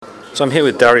So I'm here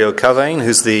with Dario Cavain,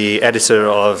 who's the editor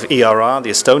of ERR, the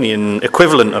Estonian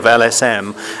equivalent of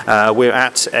LSM. We're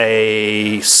at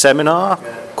a seminar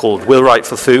called Will Write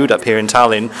for Food up here in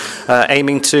Tallinn,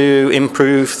 aiming to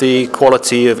improve the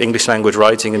quality of English language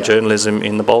writing and journalism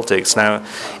in the Baltics. Now,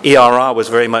 ERR was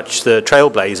very much the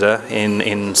trailblazer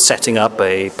in setting up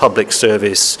a public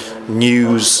service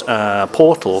news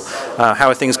portal. How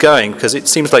are things going? Because it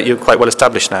seems like you're quite well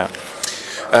established now.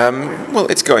 Well,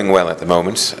 it's going well at the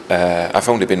moment. I've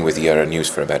only been with ERR News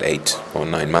for about 8 or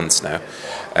 9 months now,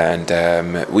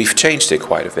 and we've changed it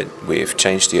quite a bit. We've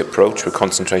changed the approach. We're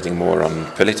concentrating more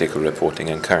on political reporting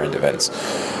and current events,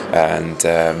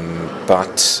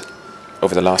 but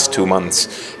over the last 2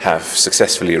 months have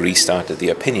successfully restarted the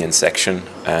opinion section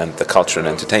and the culture and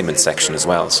entertainment section as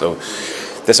well. So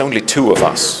there's only 2 of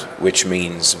us, which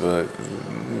means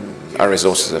our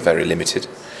resources are very limited.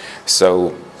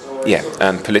 So yeah,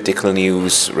 and political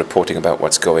news, reporting about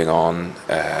what's going on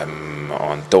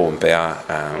Toompea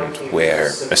and where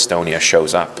Estonia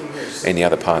shows up in the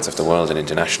other parts of the world and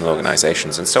international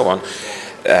organizations and so on,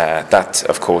 that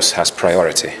of course has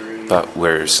priority, but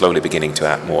we're slowly beginning to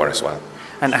add more as well.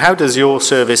 And how does your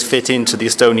service fit into the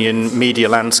Estonian media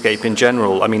landscape in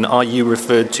general? I mean, are you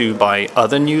referred to by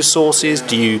other news sources?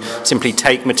 Do you simply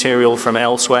take material from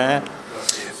elsewhere?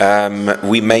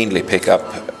 We mainly pick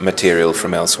up material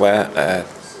from elsewhere.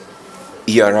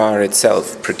 ERR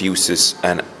itself produces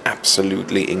an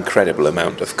absolutely incredible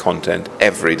amount of content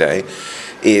every day.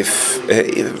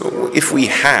 If we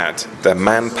had the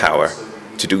manpower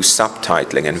to do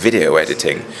subtitling and video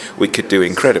editing, we could do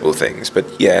incredible things. But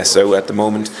yeah, so at the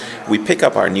moment we pick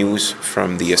up our news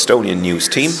from the Estonian news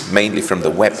team, mainly from the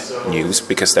web news,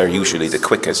 because they're usually the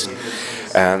quickest.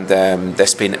 And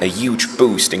there's been a huge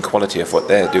boost in quality of what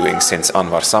they're doing since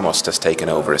Anvar Samost has taken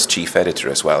over as chief editor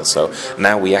as well. So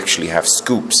now we actually have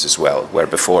scoops as well, where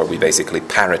before we basically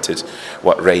parroted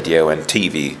what radio and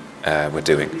TV were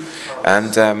doing.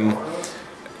 And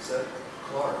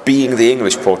being the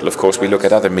English portal, of course, we look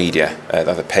at other media, at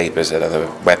other papers, at other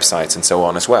websites and so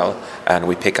on as well, and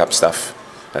we pick up stuff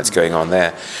that's going on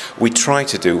there. We try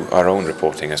to do our own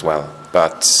reporting as well,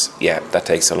 but yeah, that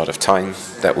takes a lot of time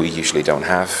that we usually don't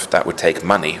have. That would take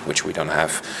money, which we don't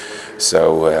have.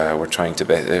 So we're trying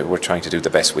to do the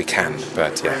best we can,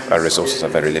 but yeah, our resources are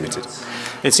very limited.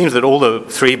 It seems that all the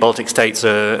 3 Baltic states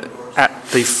are at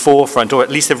the forefront, or at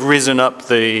least have risen up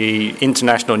the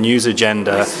international news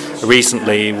agenda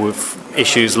recently with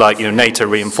issues like NATO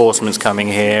reinforcements coming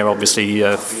here, obviously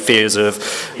fears of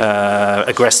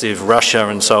aggressive Russia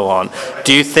and so on.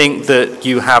 Do you think that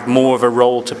you have more of a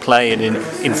role to play in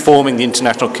informing the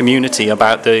international community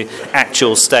about the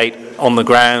actual state on the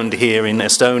ground here in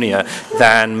Estonia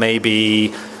than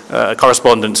maybe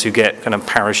correspondents who get kind of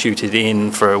parachuted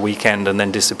in for a weekend and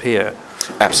then disappear?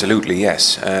 Absolutely,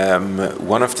 yes.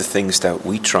 One of the things that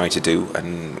we try to do,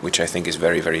 and which I think is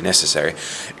very, very necessary,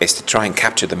 is to try and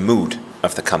capture the mood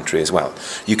of the country as well.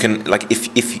 You can, like,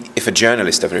 if a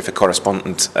journalist or if a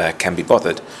correspondent can be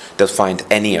bothered, they'll find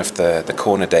any of the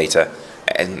corner data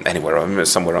anywhere,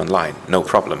 somewhere online, no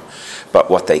problem. But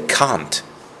what they can't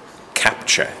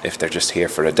capture, if they're just here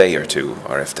for a day or two,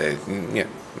 or if they're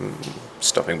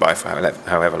stopping by for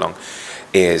however long,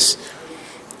 is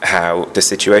how the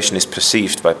situation is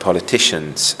perceived by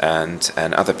politicians and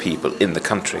other people in the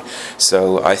country.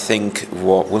 So I think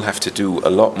what we'll have to do a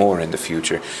lot more in the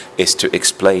future is to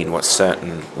explain what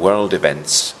certain world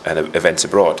events and events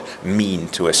abroad mean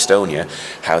to Estonia,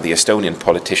 how the Estonian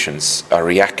politicians are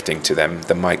reacting to them.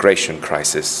 The migration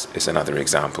crisis is another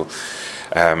example.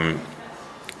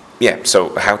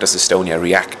 So how does Estonia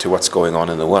react to what's going on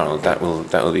in the world? That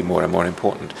will be more and more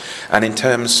important. And in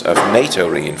terms of NATO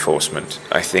reinforcement,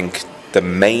 I think the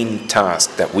main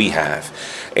task that we have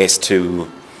is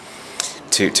to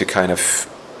kind of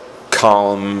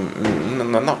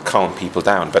not calm people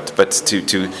down, but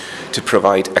to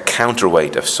provide a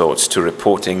counterweight of sorts to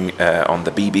reporting on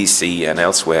the BBC and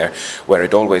elsewhere, where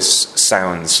it always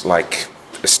sounds like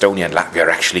Estonia and Latvia are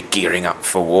actually gearing up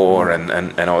for war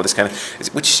and all this kind of,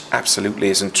 which absolutely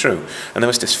isn't true. And there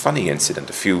was this funny incident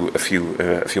a few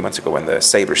months ago when the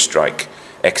Sabre Strike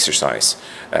exercise,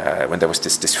 when there was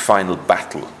this final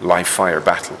battle, live fire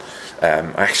battle.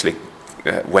 I actually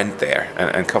went there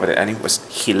and covered it, and it was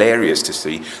hilarious to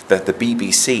see that the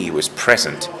BBC was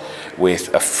present with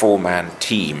a 4-man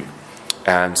team.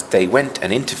 And they went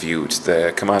and interviewed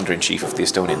the commander-in-chief of the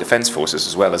Estonian Defence Forces,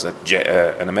 as well as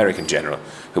an American general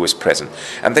who was present.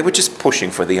 And they were just pushing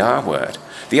for the R word.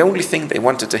 The only thing they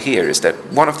wanted to hear is that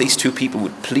one of these 2 people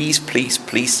would please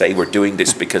say we're doing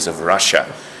this because of Russia.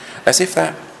 As if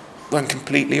that weren't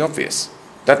completely obvious.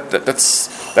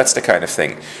 That's the kind of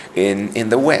thing. In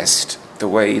the West, the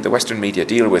way the Western media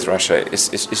deal with Russia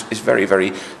is very,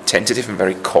 very tentative and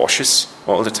very cautious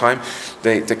all the time.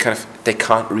 They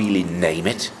can't really name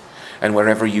it, and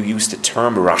wherever you use the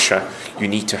term Russia, you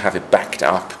need to have it backed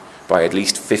up by at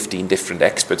least 15 different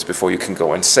experts before you can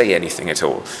go and say anything at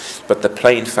all. But the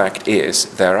plain fact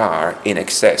is there are in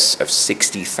excess of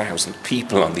 60,000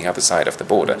 people on the other side of the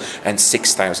border and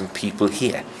 6,000 people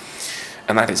here.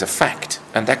 And that is a fact,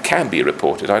 and that can be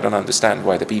reported. I don't understand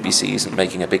why the BBC isn't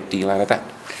making a big deal out of that.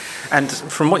 And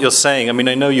from what you're saying, I mean,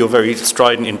 I know you're very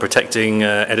strident in protecting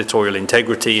editorial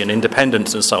integrity and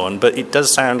independence and so on, but it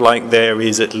does sound like there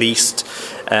is at least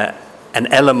an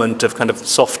element of kind of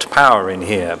soft power in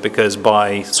here, because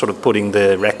by sort of putting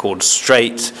the record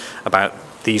straight about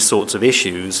these sorts of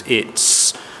issues,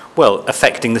 it's, well,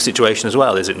 affecting the situation as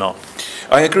well, is it not?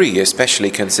 I agree, especially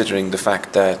considering the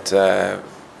fact that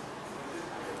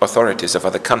authorities of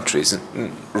other countries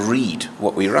read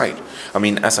what we write. I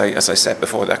mean, as I said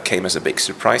before, that came as a big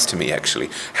surprise to me,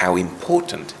 actually, how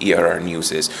important ERR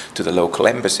News is to the local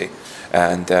embassy.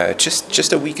 And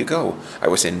just a week ago, I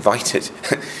was invited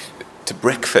to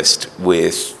breakfast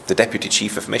with the deputy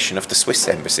chief of mission of the Swiss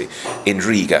embassy in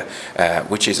Riga,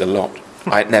 which is a lot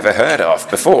I'd never heard of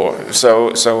before.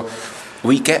 So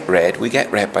we get read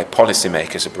by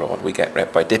policymakers abroad, we get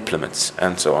read by diplomats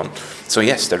and so on. So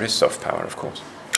yes, there is soft power, of course.